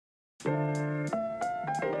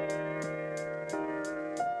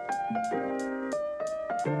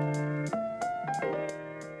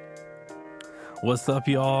What's up,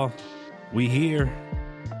 y'all? We here,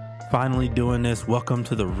 finally doing this. Welcome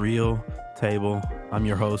to the Real Table. I'm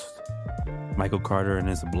your host, Michael Carter, and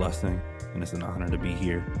it's a blessing and it's an honor to be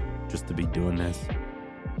here, just to be doing this.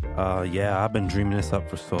 I've been dreaming this up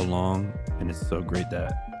for so long, and it's so great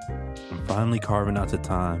that I'm finally carving out the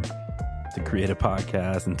time to create a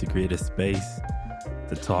podcast and to create a space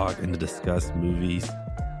to talk and to discuss movies.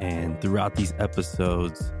 And throughout these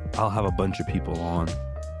episodes, I'll have a bunch of people on.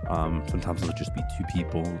 Sometimes it'll just be 2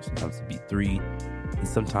 people, sometimes it'll be 3, and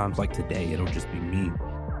sometimes, like today, it'll just be me.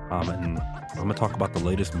 And I'm gonna talk about the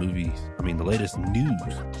latest news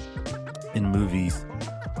in movies,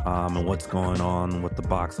 and what's going on, what the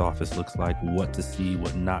box office looks like, what to see,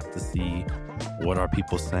 what not to see, what are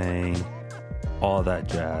people saying, all that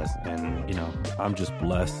jazz. And, I'm just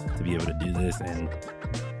blessed to be able to do this. And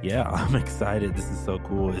yeah, I'm excited. This is so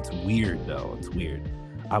cool. It's weird, though. It's weird.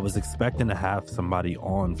 I was expecting to have somebody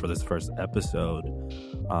on for this first episode,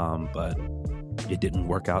 but it didn't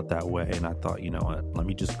work out that way. And I thought, you know what, let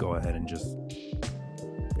me just go ahead and just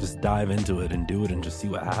dive into it and do it and just see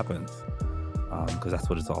what happens, because that's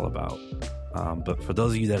what it's all about. But for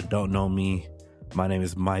those of you that don't know me, my name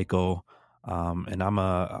is Michael, and I'm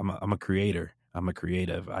a creator. I'm a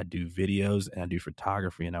creative. I do videos and I do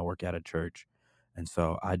photography, and I work at a church. And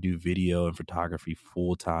so I do video and photography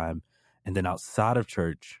full time. And then outside of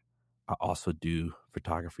church, I also do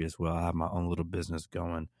photography as well. I have my own little business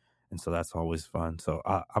going. And so that's always fun. So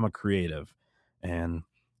I'm a creative. And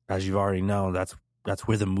as you already know, that's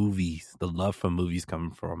where the love for movies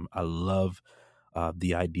come from. I love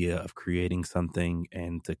the idea of creating something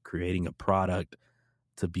and to creating a product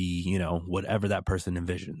to be, whatever that person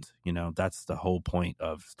envisions. That's the whole point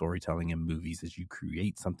of storytelling in movies, is you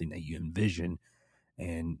create something that you envision,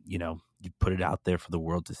 and, you put it out there for the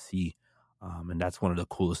world to see. And that's one of the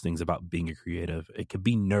coolest things about being a creative. It could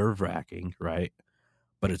be nerve-wracking, right?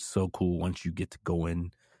 But it's so cool once you get to go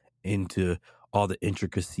into all the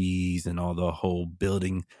intricacies and all the whole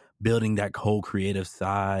building that whole creative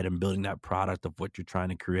side and building that product of what you're trying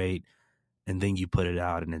to create. And then you put it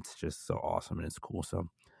out, and it's just so awesome and it's cool. So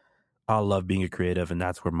I love being a creative, and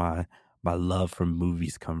that's where my love for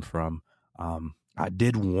movies come from. I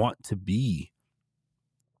did want to be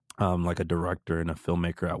like a director and a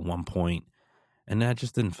filmmaker at one point, and that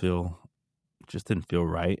just didn't feel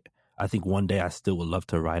right. I think one day I still would love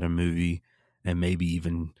to write a movie and maybe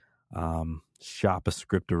even shop a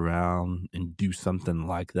script around and do something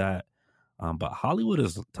like that. But Hollywood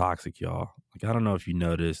is toxic, y'all. Like, I don't know if you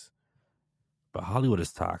notice, but Hollywood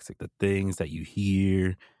is toxic. The things that you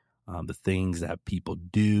hear, the things that people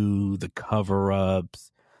do, the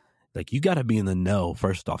cover-ups. Like, you got to be in the know,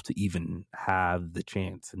 first off, to even have the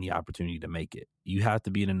chance and the opportunity to make it. You have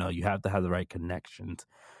to be in the know. You have to have the right connections.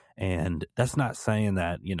 And that's not saying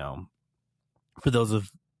that, for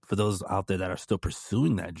those out there that are still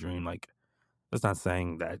pursuing that dream, like, that's not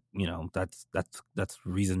saying that, that's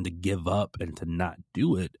reason to give up and to not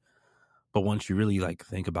do it. But once you really, like,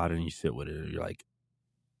 think about it and you sit with it, you're like,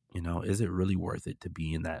 is it really worth it to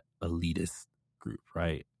be in that elitist group,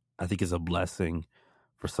 right? I think it's a blessing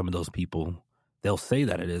for some of those people. They'll say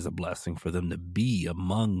that it is a blessing for them to be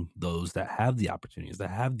among those that have the opportunities,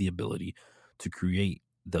 that have the ability to create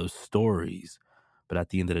those stories. But at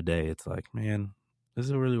the end of the day, it's like, man,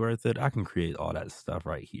 is it really worth it? I can create all that stuff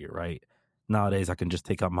right here, right? Nowadays, I can just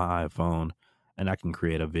take out my iPhone and I can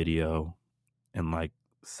create a video in like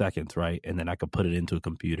seconds, right? And then I could put it into a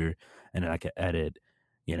computer and then I could edit.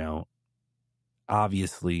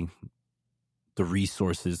 Obviously, the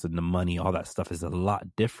resources and the money, all that stuff is a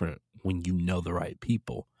lot different when you know the right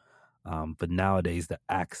people. But nowadays, the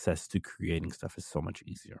access to creating stuff is so much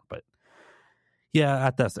easier. But yeah,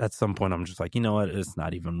 at some point, I'm just like, you know what? It's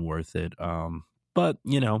not even worth it. But,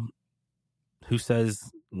 who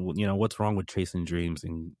says, what's wrong with chasing dreams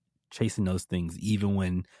and chasing those things, even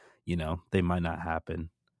when, they might not happen.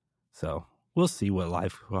 So we'll see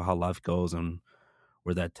how life goes and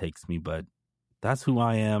where that takes me. But that's who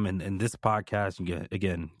I am. And this podcast,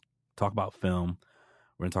 again, talk about film.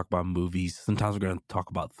 We're going to talk about movies. Sometimes we're going to talk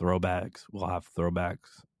about throwbacks. We'll have throwback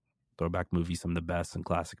movies, some of the best and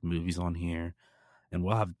classic movies on here. And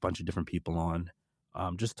we'll have a bunch of different people on,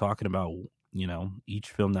 just talking about, each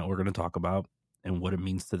film that we're going to talk about and what it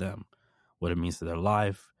means to them, what it means to their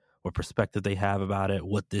life, what perspective they have about it,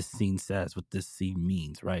 what this scene says, what this scene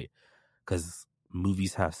means, right? Because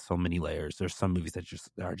movies have so many layers. There's some movies that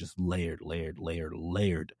are just layered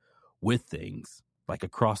with things. Like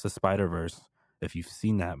Across the Spider-Verse, if you've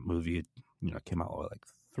seen that movie, it came out like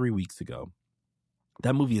 3 weeks ago.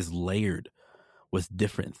 That movie is layered with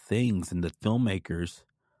different things, and the filmmakers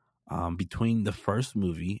Between the first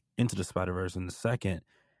movie, Into the Spider-Verse, and the second,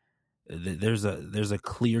 there's a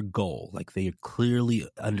clear goal. Like, they clearly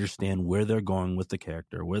understand where they're going with the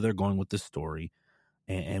character, where they're going with the story,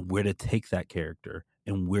 and where to take that character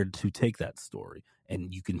and where to take that story.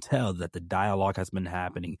 And you can tell that the dialogue has been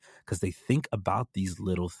happening because they think about these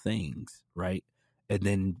little things, right? And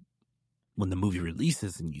then when the movie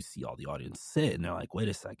releases and you see all the audience sit and they're like, wait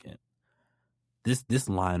a second, this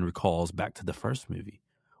line recalls back to the first movie.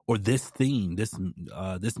 Or this theme, this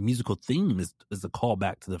musical theme is a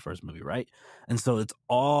callback to the first movie, right? And so it's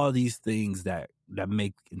all these things that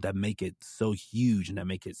make it so huge and that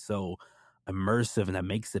make it so immersive and that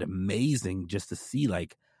makes it amazing just to see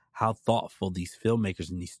like how thoughtful these filmmakers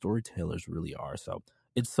and these storytellers really are. So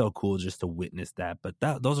it's so cool just to witness that. But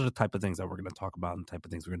those are the type of things that we're going to talk about and the type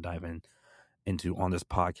of things we're going to dive into on this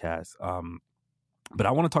podcast. But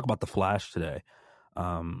I want to talk about The Flash today.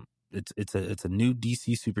 It's a new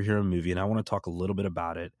DC superhero movie, and I want to talk a little bit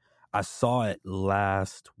about it. I saw it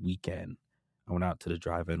last weekend. I went out to the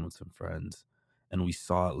drive-in with some friends, and we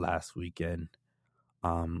saw it last weekend.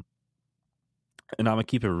 And I'm gonna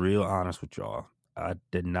keep it real honest with y'all. I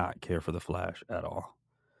did not care for The Flash at all.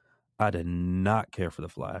 I did not care for The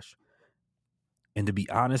Flash. And to be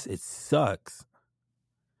honest, it sucks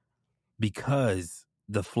because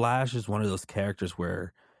The Flash is one of those characters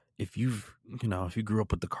where if you grew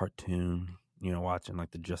up with the cartoon, watching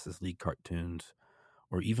like the Justice League cartoons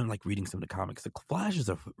or even like reading some of the comics, the Flash is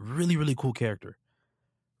a really, really cool character,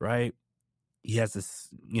 right? He has this,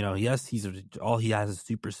 yes, all he has is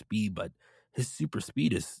super speed, but his super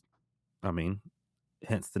speed is,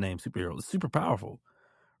 hence the name superhero, is super powerful,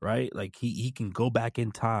 right? Like he can go back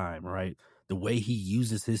in time, right? The way he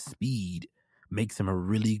uses his speed makes him a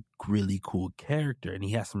really, really cool character. And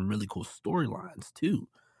he has some really cool storylines too.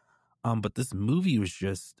 But this movie was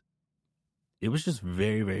just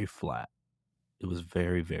very, very flat. It was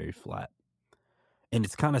very, very flat. And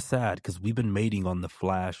it's kind of sad because we've been waiting on a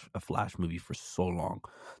Flash movie for so long.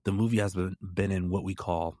 The movie has been in what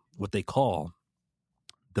they call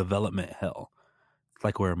development hell. It's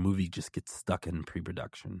like where a movie just gets stuck in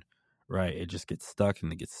pre-production, right? It just gets stuck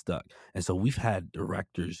and it gets stuck. And so we've had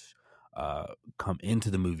directors come into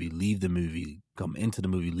the movie, leave the movie, come into the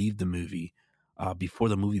movie, leave the movie before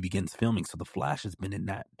the movie begins filming. So The Flash has been in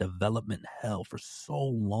that development hell for so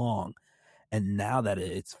long. And now that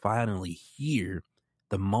it's finally here,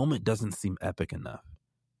 the moment doesn't seem epic enough.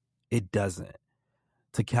 It doesn't.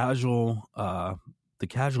 To casual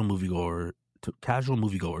moviegoers,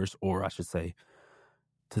 or I should say,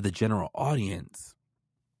 to the general audience,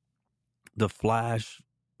 the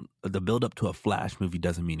build up to a Flash movie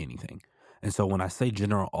doesn't mean anything. And so when I say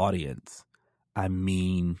general audience, I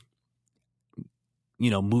mean,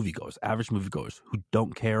 moviegoers, average moviegoers who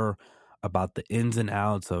don't care about the ins and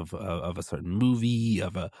outs of a certain movie,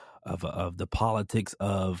 of the politics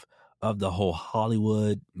of the whole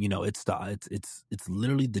Hollywood. It's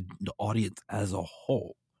literally the audience as a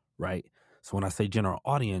whole, right? So when I say general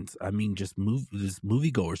audience, I mean just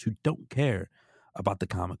moviegoers who don't care about the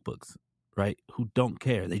comic books, right? Who don't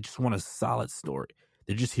care. They just want a solid story.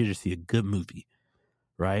 They're just here to see a good movie,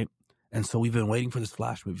 right? And so we've been waiting for this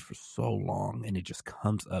Flash movie for so long, and it just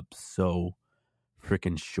comes up so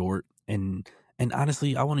freaking short. And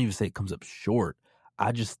honestly, I won't even say it comes up short.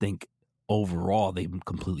 I just think overall they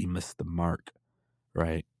completely missed the mark,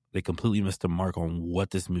 right? They completely missed the mark on what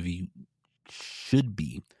this movie should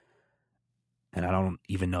be. And I don't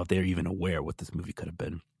even know if they're even aware what this movie could have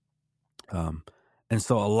been. And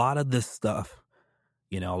so a lot of this stuff,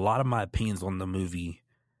 a lot of my opinions on the movie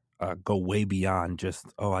go way beyond just,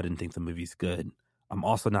 I didn't think the movie's good. I'm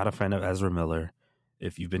also not a fan of Ezra Miller.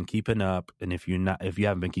 If you've been keeping up, and if you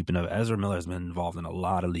haven't been keeping up, Ezra Miller has been involved in a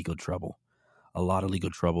lot of legal trouble,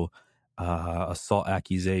 assault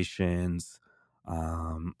accusations,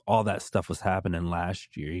 all that stuff was happening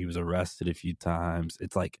last year. He was arrested a few times.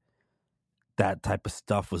 It's like that type of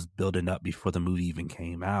stuff was building up before the movie even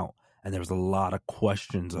came out. And there was a lot of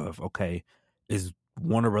questions of, okay, is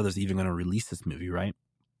Warner Brothers even going to release this movie, right?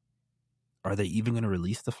 Are they even going to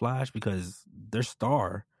release The Flash? Because their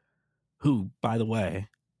star, who, by the way,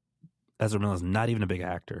 Ezra Miller is not even a big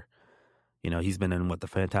actor. He's been in the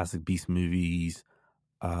Fantastic Beasts movies.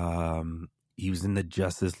 He was in the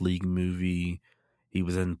Justice League movie. He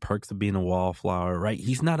was in Perks of Being a Wallflower, right?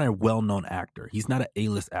 He's not a well-known actor. He's not an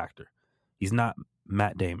A-list actor. He's not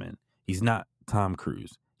Matt Damon. He's not Tom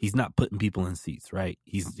Cruise. He's not putting people in seats, right?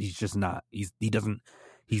 He's just not. He's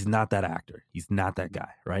not that actor. He's not that guy,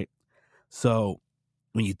 right? So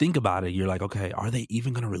when you think about it, you're like, okay, are they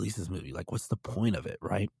even going to release this movie? Like, what's the point of it,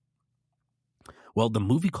 right? Well, the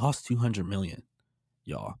movie cost $200 million.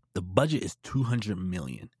 y'all. The budget is $200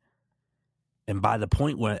 million. And by the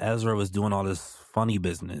point where Ezra was doing all this funny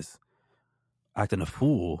business, acting a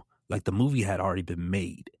fool, like the movie had already been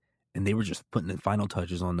made, and they were just putting the final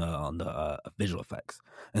touches on the visual effects.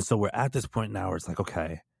 And so we're at this point now where it's like,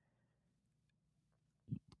 okay,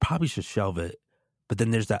 probably should shelve it. But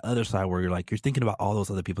then there's that other side where you're thinking about all those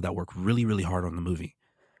other people that work really, really hard on the movie.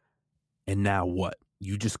 And now what?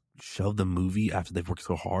 You just shelve the movie after they've worked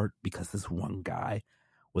so hard because this one guy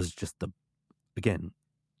was just a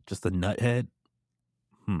nuthead.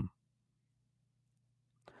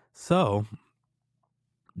 So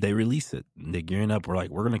they release it. They're gearing up. We're like,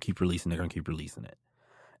 we're going to keep releasing. They're going to keep releasing it.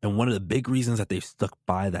 And one of the big reasons that they've stuck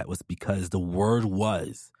by that was because the word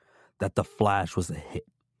was that The Flash was a hit.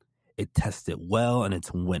 It tested well and it's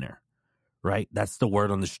a winner, right? That's the word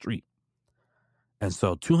on the street. And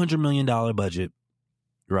so $200 million budget,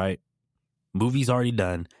 right? Movie's already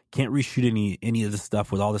done. Can't reshoot any of this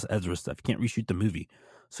stuff with all this Ezra stuff. Can't reshoot the movie.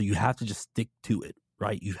 So you have to just stick to it,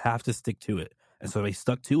 right? You have to stick to it. And so they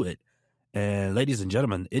stuck to it. And ladies and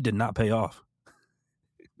gentlemen, it did not pay off.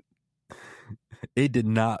 It did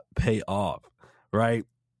not pay off, right?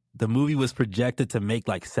 The movie was projected to make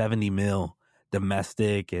like 70 mil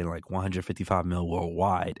domestic and like 155 mil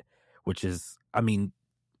worldwide, which is, I mean,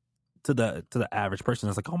 to the average person,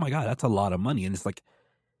 it's like, oh my God, that's a lot of money. And it's like,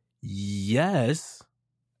 yes,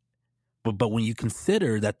 but when you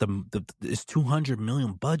consider that this $200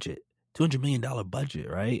 million budget,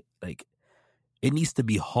 right? Like, it needs to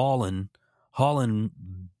be hauling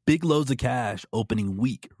big loads of cash opening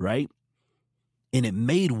week, right? And it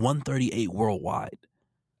made 138 worldwide.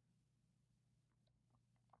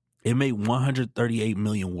 It made 138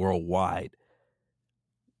 million worldwide.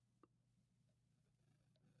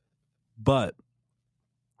 But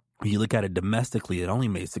when you look at it domestically, it only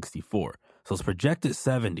made 64. So it's projected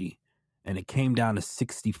 70, and it came down to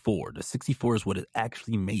 64. The 64 is what it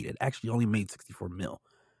actually made. It actually only made 64 mil,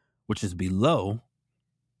 which is below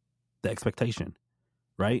the expectation,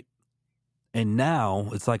 right? And now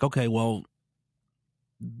it's like, okay, well,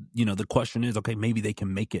 you know, the question is, okay, maybe they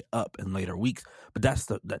can make it up in later weeks, but that's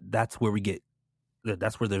where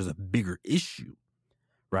there's a bigger issue,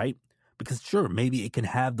 right? Because sure, maybe it can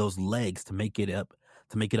have those legs to make it up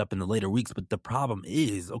in the later weeks, but the problem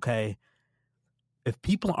is, okay, if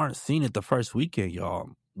people aren't seeing it the first weekend,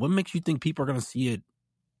 y'all, what makes you think people are going to see it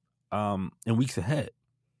in weeks ahead?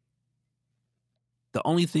 The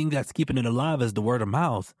only thing that's keeping it alive is the word of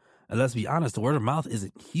mouth, and let's be honest, the word of mouth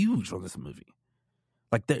isn't huge on this movie.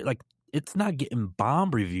 Like it's not getting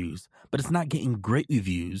bomb reviews, but it's not getting great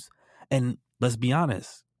reviews. And let's be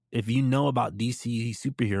honest, if you know about DC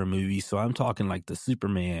superhero movies, so I'm talking like the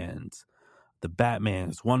Supermans, the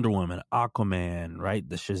Batmans, Wonder Woman, Aquaman, right?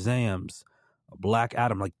 The Shazams, Black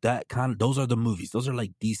Adam, like that kind of, those are the movies. Those are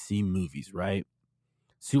like DC movies, right?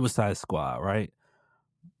 Suicide Squad, right?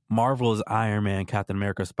 Marvel is Iron Man, Captain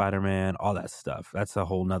America, Spider-Man, all that stuff. That's a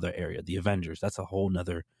whole nother area. The Avengers, that's a whole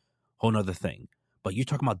nother thing. But you're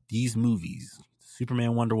talking about these movies,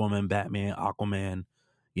 Superman, Wonder Woman, Batman, Aquaman,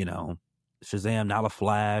 you know, Shazam, now The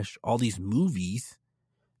Flash, all these movies.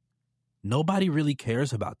 Nobody really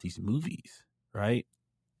cares about these movies, right?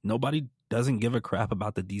 Nobody doesn't give a crap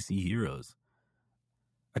about the DC heroes.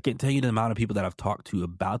 I can't tell you the amount of people that I've talked to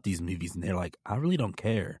about these movies, and they're like, I really don't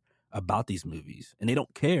care about these movies. And they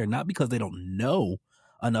don't care, not because they don't know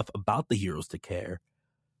enough about the heroes to care,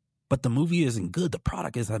 but the movie isn't good. The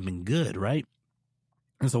product hasn't been good, right?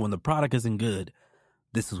 And so when the product isn't good,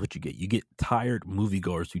 this is what you get. You get tired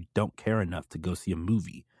moviegoers who don't care enough to go see a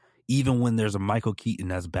movie, even when there's a Michael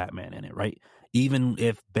Keaton as Batman in it, right? Even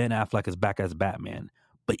if Ben Affleck is back as Batman.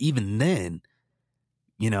 But even then,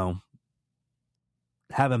 you know,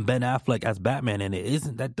 having Ben Affleck as Batman in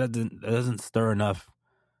it doesn't stir enough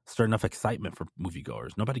excitement for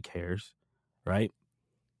moviegoers. Nobody cares, right?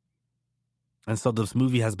 And so this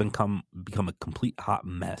movie has become a complete hot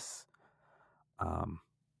mess.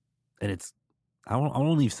 And it's, I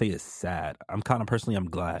don't even say it's sad. I'm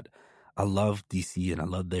glad. I love DC and I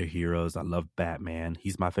love their heroes. I love Batman.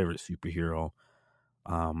 He's my favorite superhero.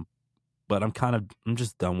 But I'm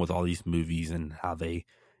just done with all these movies and how they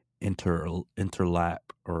interlap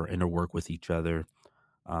or interwork with each other.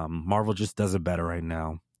 Marvel just does it better right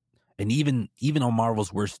now. And even on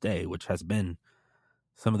Marvel's worst day, which has been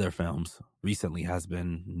some of their films recently has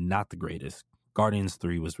been not the greatest. Guardians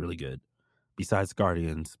 3 was really good. Besides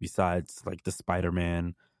Guardians, besides like the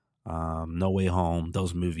Spider-Man, No Way Home,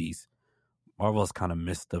 those movies, Marvel has kind of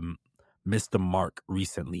missed the mark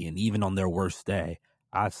recently. And even on their worst day,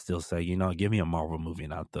 I'd still say, you know, give me a Marvel movie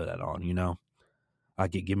and I'll throw that on, you know.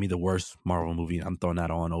 Give me the worst Marvel movie and I'm throwing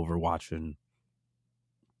that on over watching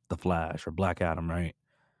The Flash or Black Adam, right?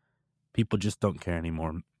 People just don't care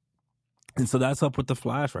anymore. And so that's up with The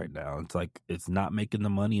Flash right now. It's like it's not making the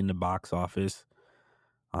money in the box office.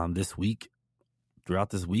 This week, throughout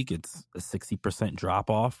this week, it's a 60% drop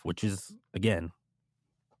off, which is, again,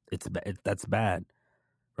 that's bad,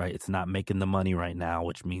 right? It's not making the money right now,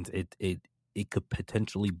 which means it could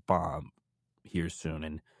potentially bomb here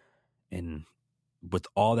soon. And with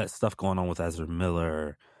all that stuff going on with Ezra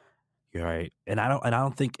Miller, you're right. And I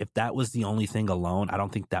don't think if that was the only thing alone, I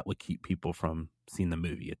don't think that would keep people from seeing the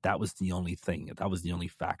movie. If that was the only thing, if that was the only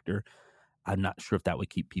factor, I'm not sure if that would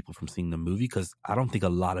keep people from seeing the movie, because I don't think a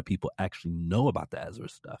lot of people actually know about the Ezra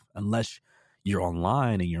stuff unless you're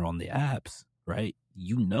online and you're on the apps, right?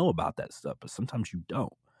 You know about that stuff, but sometimes you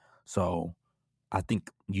don't. So I think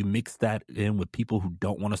you mix that in with people who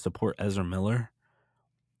don't want to support Ezra Miller,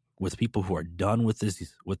 with people who are done with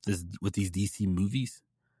these DC movies,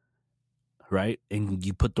 right? And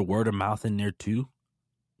you put the word of mouth in there too,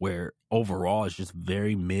 where overall it's just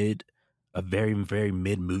very mid, a very, very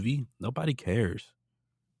mid movie. Nobody cares.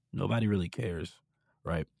 Nobody really cares,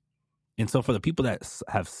 right? And so for the people that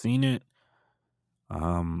have seen it,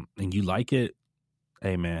 and you like it,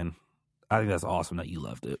 hey man, I think that's awesome that you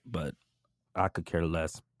loved it, but I could care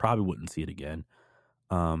less. Probably wouldn't see it again.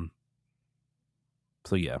 So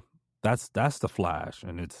yeah, that's The Flash,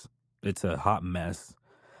 and it's a hot mess.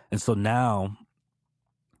 And so now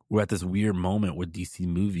we're at this weird moment with DC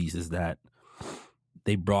movies, is that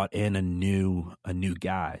they brought in a new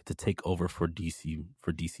guy to take over for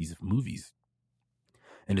DC's movies.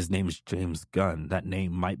 And his name is James Gunn. That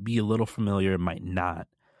name might be a little familiar, it might not.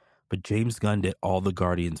 But James Gunn did all the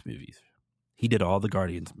Guardians movies. He did all the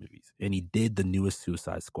Guardians movies. And he did the newest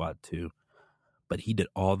Suicide Squad too. But he did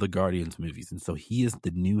all the Guardians movies. And so he is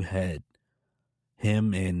the new head.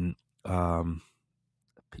 Him and I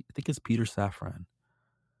think it's Peter Safran.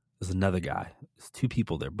 There's another guy. There's two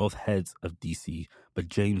people. They're both heads of DC. But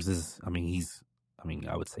James is, I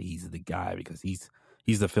would say he's the guy, because he's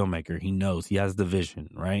the filmmaker. He knows. He has the vision,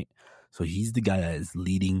 right? So he's the guy that is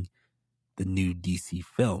leading the new DC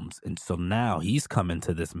films. And so now he's come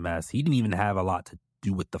into this mess. He didn't even have a lot to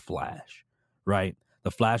do with The Flash, right?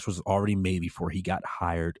 The Flash was already made before he got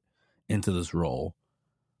hired into this role.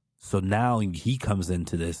 So now he comes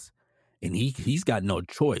into this, and he's got no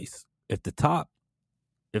choice. If the top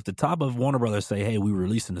of Warner Brothers say, hey, we're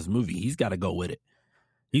releasing this movie, he's got to go with it.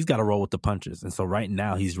 He's got to roll with the punches. And so right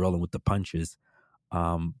now he's rolling with the punches.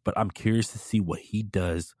 But I'm curious to see what he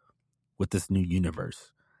does with this new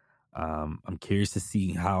universe. I'm curious to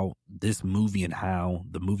see how this movie and how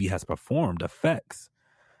the movie has performed affects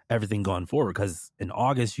everything going forward. Because in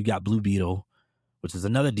August, you got Blue Beetle, which is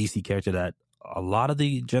another DC character that a lot of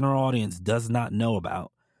the general audience does not know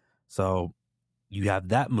about. So you have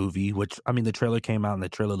that movie, which, the trailer came out and the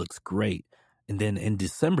trailer looks great. And then in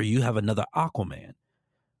December, you have another Aquaman.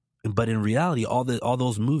 But in reality, all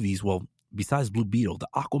those movies, well, besides Blue Beetle, the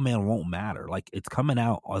Aquaman won't matter. Like, it's coming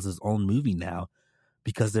out as his own movie now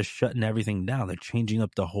because they're shutting everything down. They're changing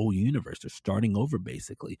up the whole universe. They're starting over,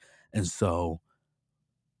 basically. And so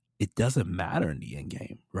it doesn't matter in the end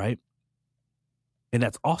game, right? And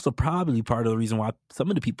that's also probably part of the reason why some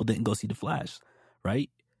of the people didn't go see The Flash, right?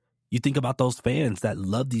 You think about those fans that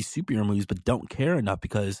love these superhero movies but don't care enough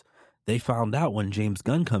because they found out when James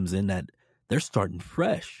Gunn comes in that they're starting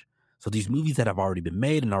fresh. So these movies that have already been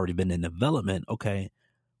made and already been in development, okay,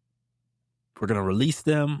 we're going to release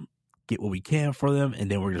them, get what we can for them, and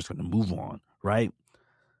then we're just going to move on, right?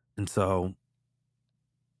 And so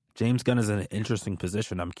James Gunn is in an interesting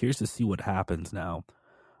position. I'm curious to see what happens now.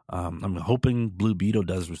 I'm hoping Blue Beetle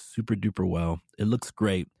does super duper well. It looks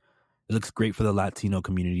great. It looks great for the Latino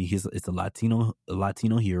community. It's a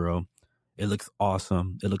Latino hero. It looks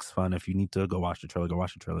awesome. It looks fun. If you need to go watch the trailer, go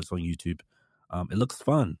watch the trailer. It's on YouTube. It looks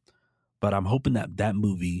fun. But I'm hoping that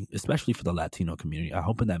movie, especially for the Latino community, I'm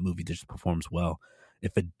hoping that movie just performs well.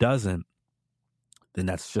 If it doesn't, then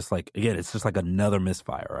that's just like, again, it's just like another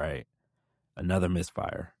misfire, right? Another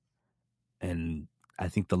misfire. And I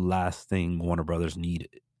think the last thing Warner Brothers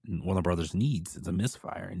needs is a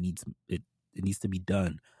misfire. It needs to be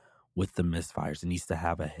done with the misfires. It needs to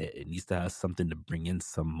have a hit. It needs to have something to bring in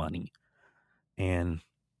some money. And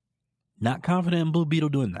not confident in Blue Beetle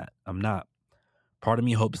doing that. I'm not. Part of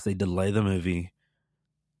me hopes they delay the movie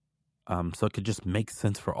so it could just make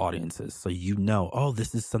sense for audiences. So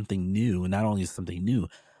this is something new. And not only is something new,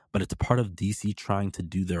 but it's a part of DC trying to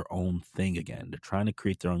do their own thing again. They're trying to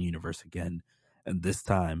create their own universe again. And this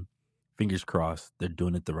time, fingers crossed, they're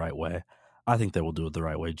doing it the right way. I think they will do it the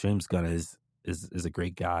right way. James Gunn is a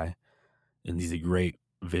great guy, and he's a great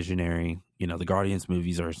visionary. The Guardians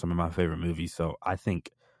movies are some of my favorite movies. So I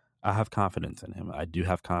think I have confidence in him. I do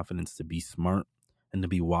have confidence to be smart and to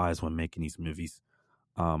be wise when making these movies.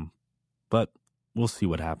 But we'll see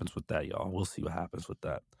what happens with that, y'all. We'll see what happens with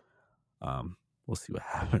that. We'll see what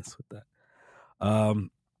happens with that.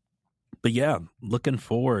 But yeah, looking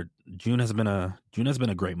forward. June has been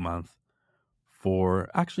a great month for.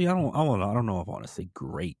 Actually, I don't know if I want to say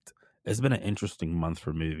great. It's been an interesting month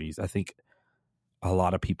for movies. I think a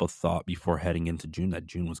lot of people thought before heading into June that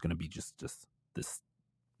June was going to be just this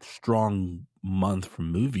strong month for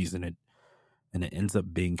movies, and it ends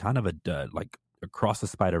up being kind of a dud. Like Across the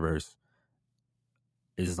Spider-Verse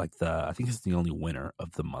is like I think it's the only winner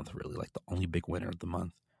of the month, really, like the only big winner of the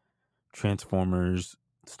month. Transformers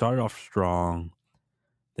started off strong,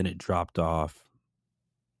 then it dropped off,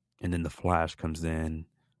 and then The Flash comes in.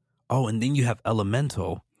 Oh, and then you have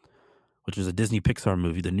Elemental, which is a Disney Pixar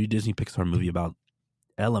movie, the new Disney Pixar movie about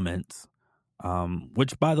elements,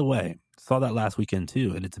 which, by the way, saw that last weekend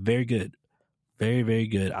too, and it's very good. Very, very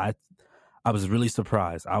good. I was really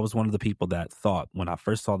surprised. I was one of the people that thought when I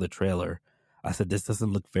first saw the trailer, I said, this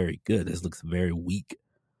doesn't look very good. This looks very weak.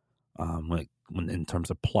 When in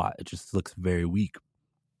terms of plot, it just looks very weak.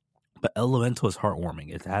 But Elemental is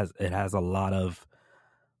heartwarming. It has a lot of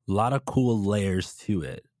cool layers to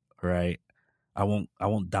it, right? I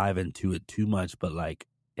won't dive into it too much, but like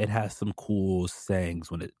it has some cool sayings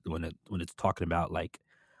when it's talking about like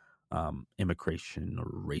immigration or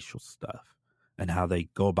racial stuff and how they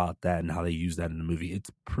go about that and how they use that in the movie. It's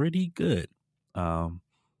pretty good. I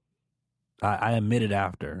admitted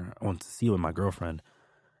after I went to see it with my girlfriend,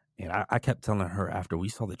 and I kept telling her after we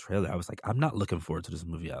saw the trailer, I was like, I'm not looking forward to this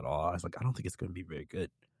movie at all. I was like, I don't think it's going to be very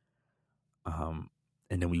good. And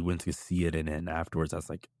then we went to see it, and then afterwards I was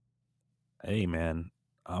like, hey man,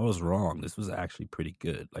 I was wrong. This was actually pretty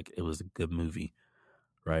good. Like, it was a good movie,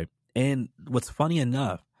 right? And what's funny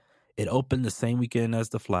enough, it opened the same weekend as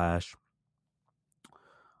The Flash.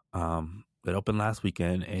 It opened last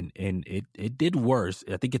weekend, and it did worse.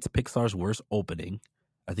 I think it's Pixar's worst opening.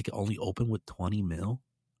 I think it only opened with 20 mil.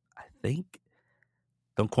 I think.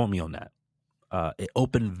 Don't quote me on that. It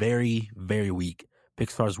opened very, very weak.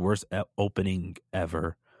 Pixar's worst opening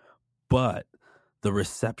ever. But the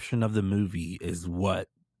reception of the movie is what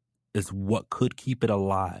could keep it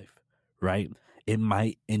alive, right? It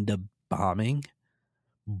might end up bombing,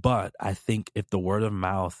 but I think if the word of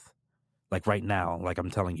mouth, like right now, like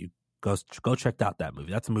I'm telling you, go check out that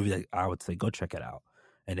movie. That's a movie that I would say go check it out.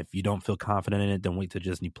 And if you don't feel confident in it, then wait till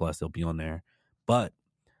Disney Plus. It'll be on there. But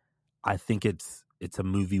I think it's a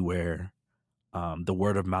movie where the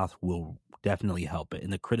word of mouth will definitely help it.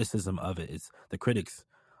 And the criticism of it is the critics,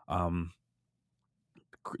 the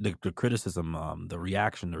criticism, the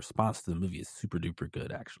reaction, the response to the movie is super duper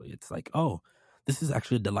good. Actually, it's like, oh, this is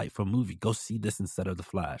actually a delightful movie. Go see this instead of The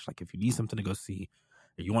Flash. Like, if you need something to go see,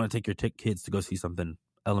 if you want to take your kids to go see something,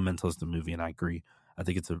 Elemental is the movie. And I agree. I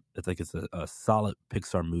think it's a solid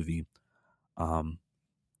Pixar movie,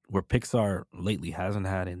 where Pixar lately hasn't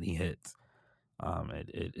had any hits.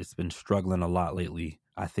 It's been struggling a lot lately.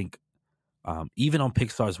 I think even on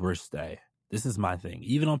Pixar's worst day, this is my thing.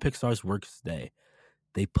 Even on Pixar's worst day,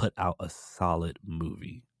 they put out a solid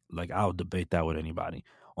movie. Like, I'll debate that with anybody.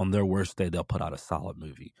 On their worst day, they'll put out a solid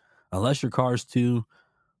movie. Unless your Cars 2,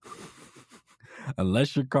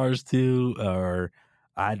 or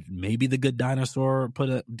maybe The Good Dinosaur,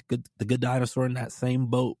 the Good Dinosaur in that same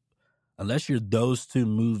boat. Unless you're those two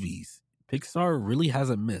movies, Pixar really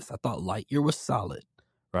hasn't missed. I thought Lightyear was solid,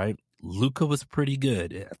 right? Luca was pretty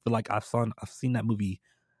good. I feel like I've seen that movie,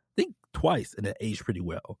 I think twice, and it aged pretty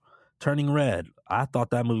well. Turning Red, I thought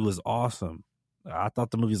that movie was awesome. I thought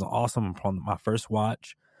the movie was awesome upon my first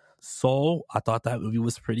watch. Soul, I thought that movie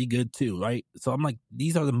was pretty good too, right? So I'm like,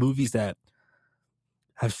 these are the movies that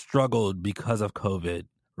have struggled because of COVID,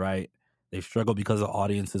 right? They've struggled because the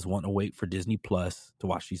audiences want to wait for Disney Plus to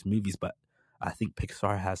watch these movies, but I think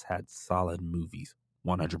Pixar has had solid movies,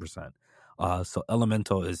 100%. So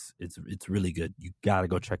Elemental it's really good. You got to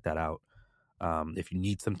go check that out. If you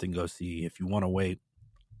need something to go see, if you want to wait,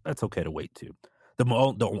 that's okay to wait too.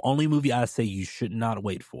 The only movie I say you should not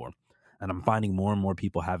wait for, and I'm finding more and more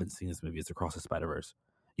people haven't seen this movie, is Across the Spider-Verse.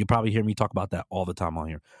 You probably hear me talk about that all the time on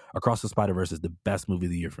here. Across the Spider-Verse is the best movie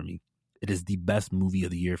of the year for me. It is the best movie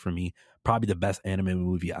of the year for me. Probably the best anime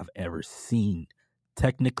movie I've ever seen,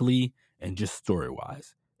 technically and just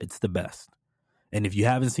story-wise. It's the best. And if you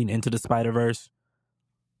haven't seen Into the Spider-Verse,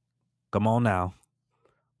 come on now.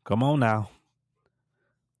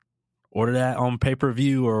 Order that on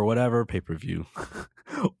pay-per-view or whatever. Pay-per-view.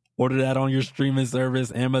 Order that on your streaming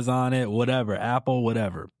service, Amazon it, whatever, Apple,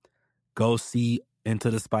 whatever. Go see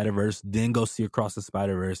Into the Spider-Verse, then go see Across the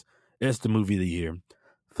Spider-Verse. It's the movie of the year.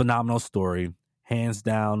 Phenomenal story. Hands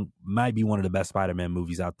down, might be one of the best Spider-Man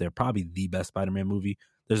movies out there. Probably the best Spider-Man movie.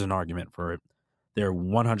 There's an argument for it. There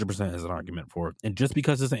 100% is an argument for it. And just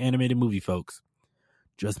because it's an animated movie, folks,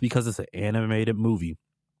 just because it's an animated movie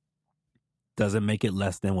doesn't make it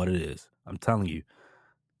less than what it is. I'm telling you.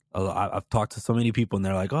 I've talked to so many people and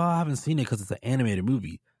they're like, oh, I haven't seen it because it's an animated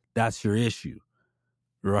movie. That's your issue,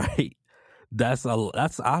 right? That's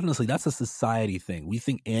honestly, that's a society thing. We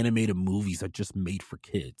think animated movies are just made for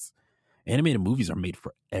kids. Animated movies are made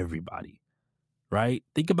for everybody, right?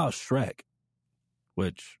 Think about Shrek,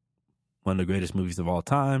 which one of the greatest movies of all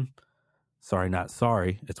time. Sorry, not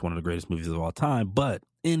sorry. It's one of the greatest movies of all time. But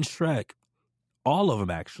in Shrek, all of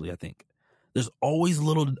them actually, I think, there's always a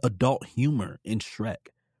little adult humor in Shrek,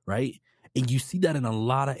 right? And you see that in a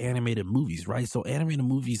lot of animated movies, right? So animated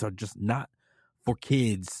movies are just not for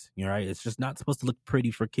kids, right? It's just not supposed to look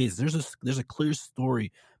pretty for kids. There's a clear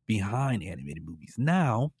story behind animated movies.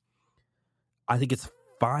 Now, I think it's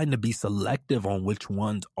fine to be selective on which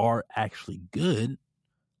ones are actually good,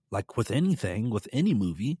 like with anything, with any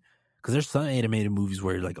movie, because there's some animated movies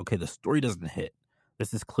where you're like, okay, the story doesn't hit.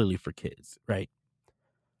 This is clearly for kids, right?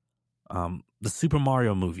 The Super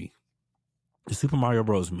Mario movie, the Super Mario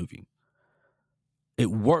Bros. Movie,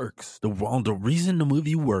 it works. The reason the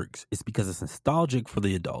movie works is because it's nostalgic for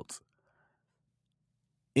the adults.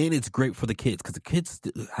 And it's great for the kids because the kids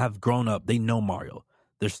have grown up. They know Mario.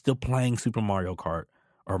 They're still playing Super Mario Kart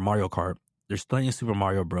or Mario Kart. They're playing Super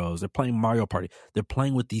Mario Bros. They're playing Mario Party. They're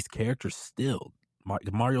playing with these characters still.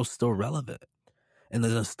 Mario's still relevant. And the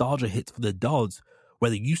nostalgia hits for the adults,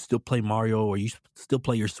 whether you still play Mario or you still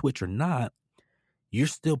play your Switch or not, you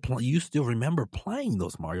still remember playing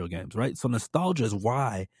those Mario games, right? So nostalgia is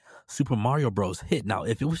why Super Mario Bros. Hit. Now,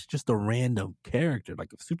 if it was just a random character,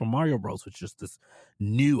 like if Super Mario Bros. Was just this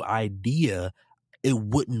new idea, it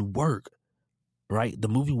wouldn't work, right? The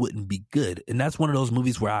movie wouldn't be good. And that's one of those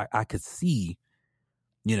movies where I could see,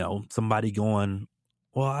 somebody going,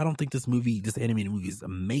 well, I don't think this animated movie is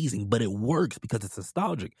amazing, but it works because it's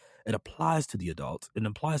nostalgic. It applies to the adults. It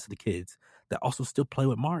applies to the kids that also still play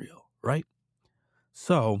with Mario, right?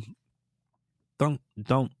 So don't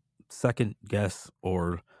second guess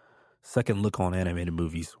or second look on animated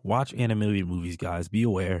movies. Watch animated movies, guys. Be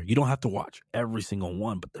aware. You don't have to watch every single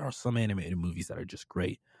one, but there are some animated movies that are just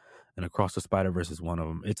great. And Across the Spider-Verse is one of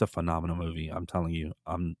them. It's a phenomenal movie. I'm telling you.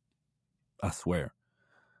 I swear.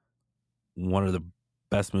 One of the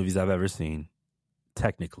best movies I've ever seen.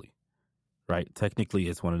 Technically. Right? Technically,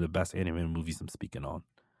 it's one of the best animated movies I'm speaking on.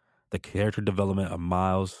 The character development of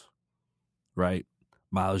Miles, right?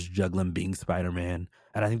 Miles juggling being Spider-Man.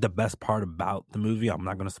 And I think the best part about the movie, I'm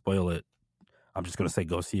not going to spoil it. I'm just going to say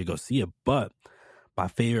go see it. But my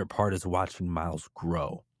favorite part is watching Miles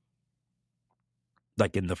grow.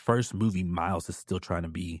 Like in the first movie, Miles is still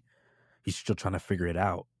he's still trying to figure it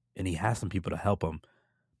out. And he has some people to help him,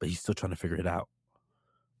 but he's still trying to figure it out.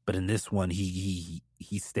 But in this one, he's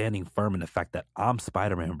standing firm in the fact that I'm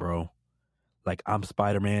Spider-Man, bro. Like, I'm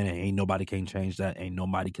Spider-Man, and ain't nobody can change that. Ain't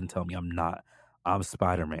nobody can tell me I'm not. I'm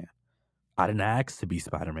Spider-Man. I didn't ask to be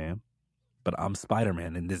Spider-Man, but I'm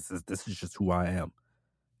Spider-Man, and this is just who I am.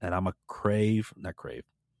 And I'm a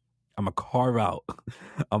I'm a carve out.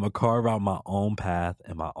 I'm a carve out my own path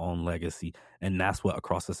and my own legacy, and that's what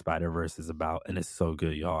Across the Spider-Verse is about. And it's so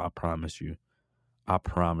good, y'all. I promise you.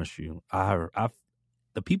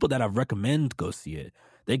 The people that I've recommended go see it,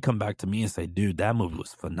 they come back to me and say, dude, that movie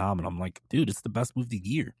was phenomenal. I'm like, dude, it's the best movie of the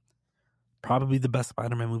year. Probably the best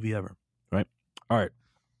Spider-Man movie ever, right? All right.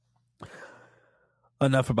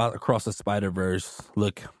 Enough about Across the Spider-Verse.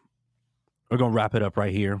 Look, we're going to wrap it up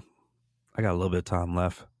right here. I got a little bit of time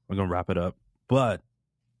left. We're going to wrap it up. But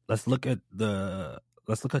let's look at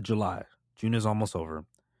July. June is almost over.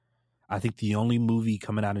 I think the only movie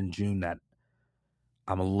coming out in June that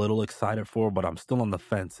I'm a little excited for, but I'm still on the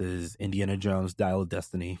fence, is Indiana Jones Dial of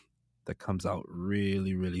Destiny, that comes out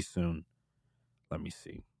really, really soon. Let me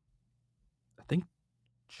see. I think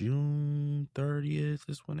June 30th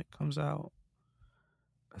is when it comes out.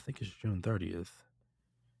 I think it's June 30th.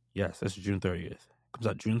 Yes, it's June 30th. It comes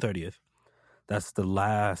out June 30th. That's the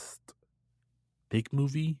last big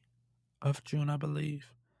movie of June, I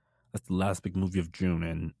believe. That's the last big movie of June,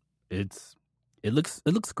 and it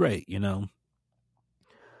looks great,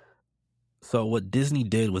 So what Disney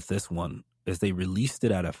did with this one is they released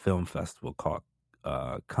it at a film festival called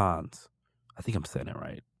Cannes. I think I'm saying it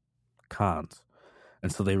right. Cannes.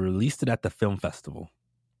 And so they released it at the film festival.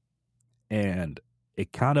 And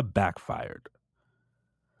it kind of backfired.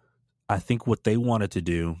 I think what they wanted to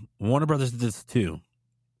do, Warner Brothers did this too,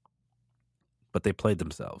 but they played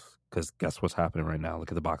themselves, because guess what's happening right now?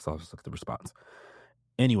 Look at the box office, look at the response.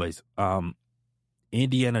 Anyways,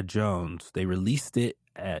 Indiana Jones, they released it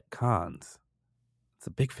at Cannes. It's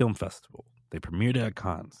a big film festival. They premiered it at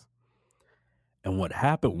Cannes. And what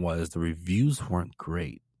happened was the reviews weren't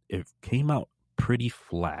great. It came out pretty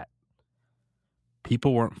flat.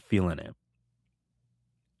 People weren't feeling it.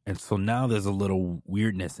 And so now there's a little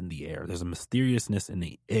weirdness in the air. There's a mysteriousness in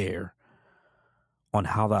the air on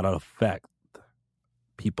how that'll affect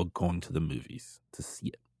people going to the movies to see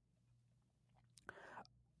it.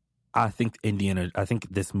 I think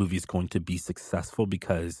this movie is going to be successful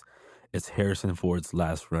because it's Harrison Ford's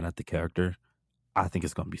last run at the character. I think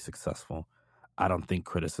it's going to be successful. I don't think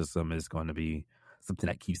criticism is going to be something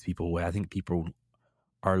that keeps people away. I think people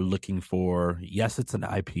are looking for, yes, it's an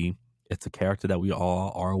IP. It's a character that we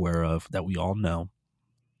all are aware of, that we all know.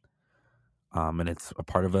 And it's a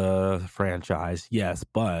part of a franchise, yes,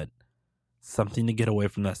 but something to get away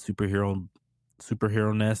from that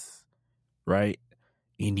superhero-ness, right?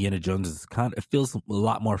 Indiana Jones is it feels a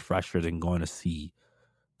lot more fresher than going to see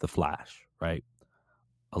The Flash, right?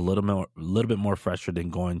 A little bit more fresher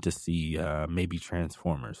than going to see maybe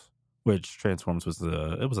Transformers, which Transformers was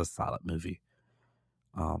a solid movie.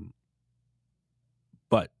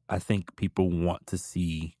 But I think people want to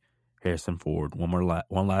see Harrison Ford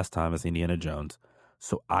one last time as Indiana Jones.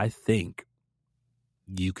 So I think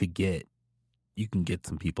you can get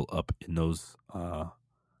some people up in those.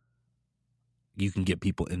 You can get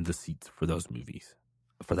people in the seats for those movies,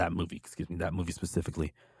 for that movie. That movie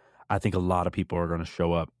specifically. I think a lot of people are going to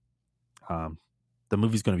show up. The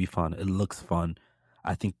movie's going to be fun. It looks fun.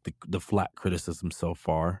 I think the flat criticism so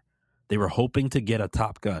far, they were hoping to get a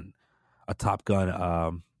Top Gun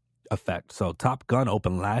effect. So Top Gun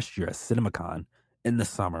opened last year at CinemaCon in the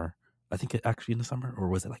summer. I think in the summer, or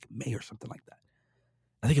was it like May or something like that?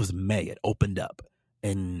 I think it was May. It opened up,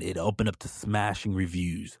 and it opened up to smashing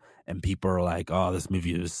reviews, and people are like, "Oh, this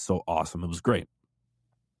movie is so awesome! It was great."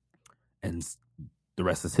 And the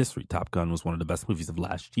rest is history. Top Gun was one of the best movies of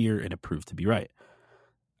last year, and it proved to be right.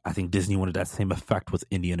 I think Disney wanted that same effect with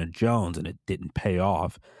Indiana Jones, and it didn't pay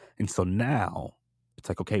off. And so now it's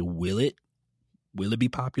like, okay, will it be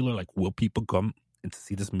popular? Like, will people come and to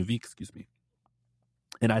see this movie? Excuse me.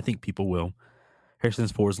 And I think people will. Harrison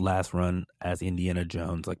Ford's last run as Indiana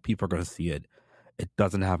Jones, like, people are going to see it. It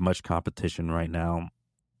doesn't have much competition right now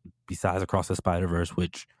besides Across the Spider-Verse,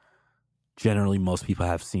 which generally most people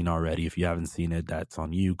have seen already. If you haven't seen it, that's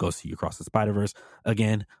on you. Go see Across the Spider-Verse.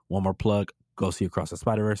 Again, one more plug. Go see Across the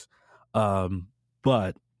Spider-Verse.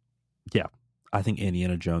 But yeah, I think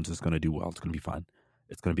Indiana Jones is going to do well. It's going to be fun.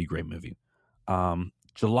 It's going to be a great movie.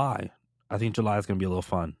 July. I think July is going to be a little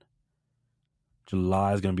fun.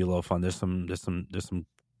 There's some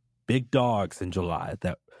big dogs in July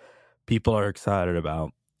that people are excited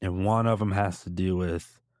about, and one of them has to do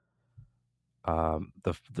with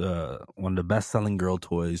the one of the best-selling girl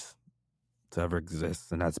toys to ever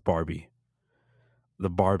exist, and that's Barbie. The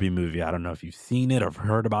Barbie movie. I don't know if you've seen it or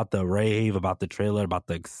heard about the rave, about the trailer, about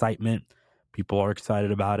the excitement. People are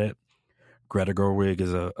excited about it. Greta Gerwig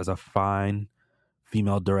is a fine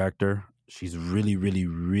female director. She's really, really,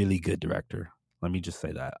 really good director. Let me just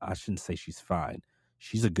say that. I shouldn't say she's fine.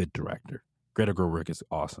 She's a good director. Greta Gerwig is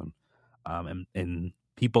awesome. And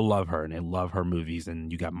people love her, and they love her movies.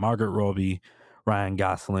 And you got Margaret Robbie, Ryan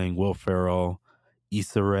Gosling, Will Ferrell,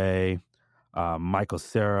 Issa Rae, Michael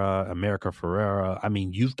Cera, America Ferrera. I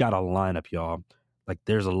mean, you've got a lineup, y'all. Like,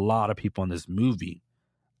 there's a lot of people in this movie.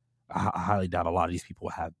 I highly doubt a lot of these people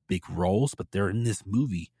have big roles, but they're in this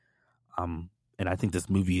movie. And I think this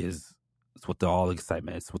movie it's what all the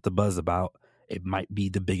excitement, it's what the buzz about. It might be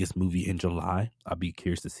the biggest movie in July. I'll be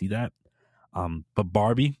curious to see that. But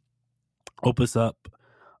Barbie opens up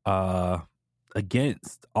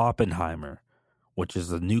against Oppenheimer, which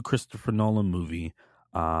is a new Christopher Nolan movie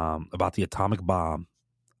about the atomic bomb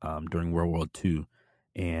during World War II.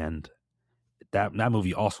 And that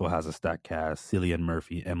movie also has a stacked cast: Cillian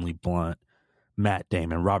Murphy, Emily Blunt, Matt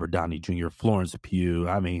Damon, Robert Downey Jr., Florence Pugh.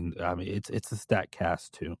 I mean, it's a stacked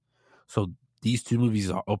cast too. So these two movies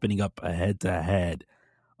are opening up a head-to-head,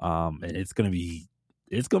 and it's gonna be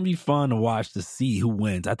fun to watch, to see who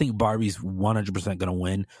wins. I think Barbie's 100% gonna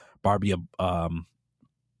win. Barbie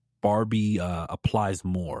applies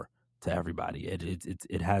more to everybody.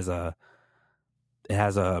 It has a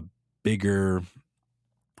bigger,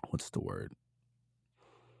 what's the word?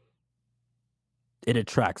 It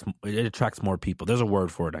attracts more people. There's a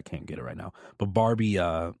word for it. I can't get it right now. But Barbie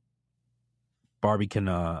can,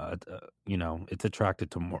 it's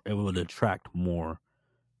attracted to more. It would attract more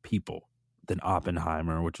people than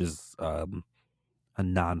Oppenheimer, which is a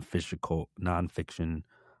non-fiction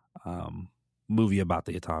movie about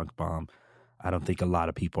the atomic bomb. I don't think a lot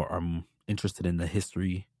of people are interested in the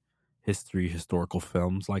historical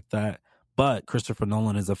films like that. But Christopher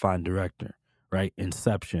Nolan is a fine director, right?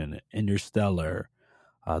 Inception, Interstellar,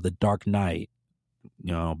 The Dark Knight,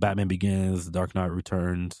 Batman Begins, The Dark Knight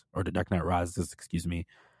Returns, or The Dark Knight Rises, excuse me.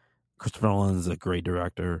 Christopher Nolan is a great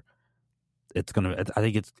director. I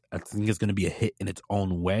think it's gonna be a hit in its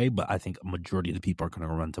own way, but I think a majority of the people are gonna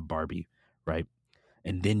run to Barbie, right?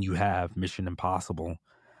 And then you have Mission Impossible,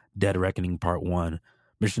 Dead Reckoning Part 1.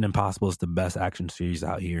 Mission Impossible is the best action series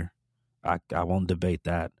out here. I won't debate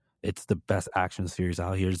that. It's the best action series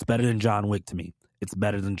out here. It's better than John Wick to me. It's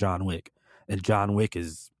better than John Wick. And John Wick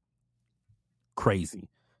is crazy.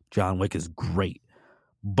 John Wick is great.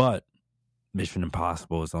 But Mission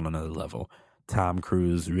Impossible is on another level. Tom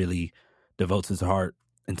Cruise really devotes his heart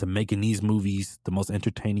into making these movies the most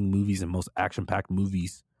entertaining movies and most action-packed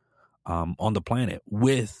movies on the planet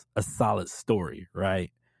with a solid story,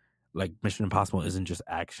 right? Like Mission Impossible isn't just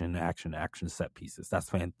action set pieces. That's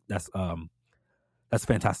fantastic.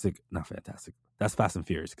 Not fantastic. That's Fast and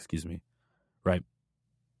Furious, excuse me. Right?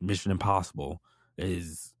 Mission Impossible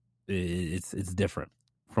it's different.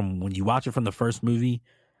 From when you watch it from the first movie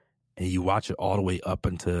and you watch it all the way up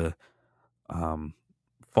into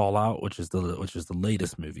Fallout, which is the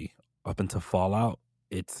latest movie, up into Fallout,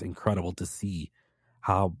 it's incredible to see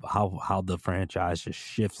how the franchise just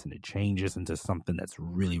shifts and it changes into something that's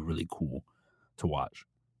really, really cool to watch.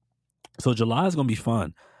 So July is going to be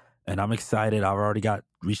fun, and I'm excited. I've already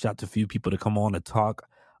reached out to a few people to come on and talk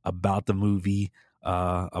about the movie,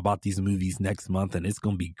 about these movies next month, and it's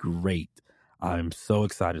going to be great. I'm so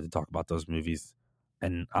excited to talk about those movies.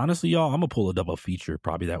 And honestly, y'all, I'm going to pull a double feature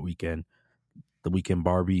probably that weekend. The weekend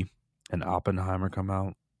Barbie and Oppenheimer come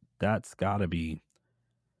out. That's got to be,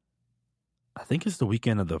 I think it's the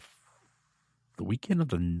weekend of the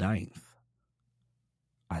 9th.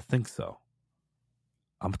 I think so.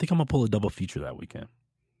 I think I'm going to pull a double feature that weekend.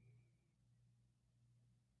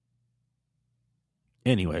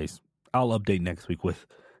 Anyways, I'll update next week with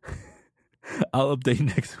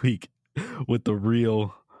the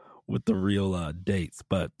real dates.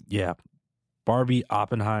 But yeah, Barbie,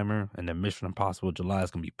 Oppenheimer, and then Mission Impossible July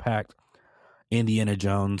is going to be packed. Indiana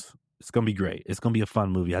Jones, it's going to be great. It's going to be a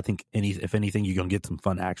fun movie. I think if anything, you're going to get some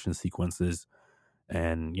fun action sequences.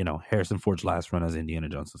 And, Harrison Ford's last run as Indiana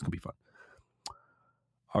Jones, so it's going to be fun.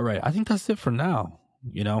 All right, I think that's it for now.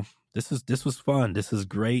 This was fun. This is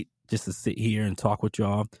great just to sit here and talk with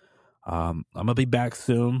y'all. I'm going to be back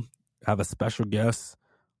soon. I have a special guest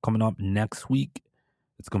coming up next week.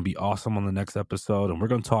 It's going to be awesome on the next episode. And we're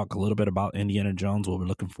going to talk a little bit about Indiana Jones, what we're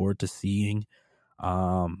looking forward to seeing.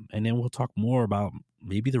 And then we'll talk more about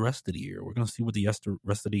maybe the rest of the year. We're going to see what the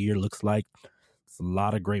rest of the year looks like. There's a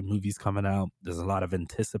lot of great movies coming out. There's a lot of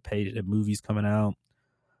anticipated movies coming out.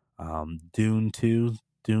 Dune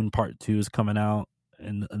Part 2 is coming out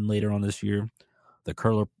and later on this year. The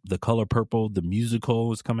Color Purple, the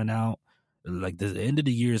musical, is coming out. Like the end of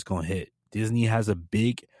the year is going to hit. Disney has a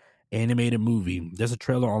big animated movie. There's a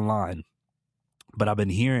trailer online, but I've been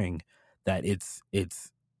hearing that it's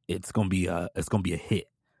gonna be a hit,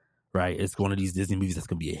 right? It's one of these Disney movies that's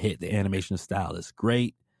gonna be a hit. The animation style is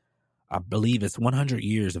great. I believe it's 100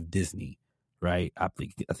 years of Disney, right? I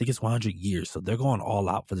think it's 100 years, so they're going all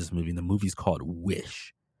out for this movie. And the movie's called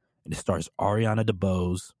Wish, and it stars Ariana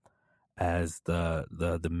DeBose as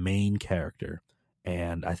the main character,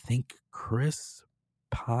 and I think Chris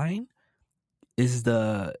Pine is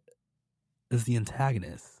the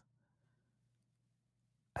antagonist.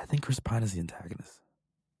 I think Chris Pine is the antagonist.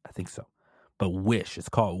 I think so. But Wish, it's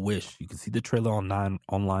called Wish. You can see the trailer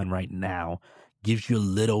online right now. Gives you a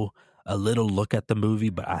little look at the movie,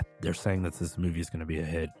 but they're saying that this movie is going to be a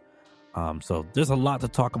hit. So there's a lot to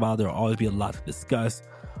talk about. There'll always be a lot to discuss.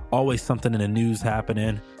 Always something in the news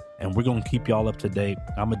happening, and we're going to keep y'all up to date.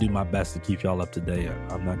 I'm going to do my best to keep y'all up to date.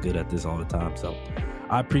 I'm not good at this all the time, so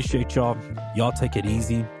I appreciate y'all. Y'all take it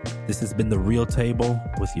easy. This has been The Real Table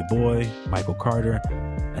with your boy, Michael Carter,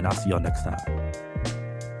 and I'll see y'all next time.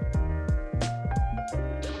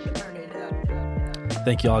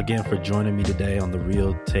 Thank y'all again for joining me today on The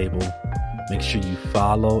Real Table. Make sure you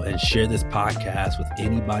follow and share this podcast with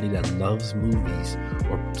anybody that loves movies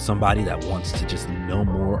or somebody that wants to just know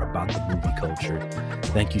more about the movie culture.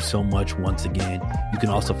 Thank you so much once again. You can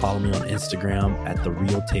also follow me on Instagram at The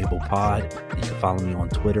Real Table Pod. You can follow me on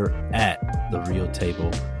Twitter at The Real Table.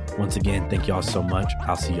 Once again, thank y'all so much.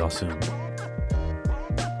 I'll see y'all soon.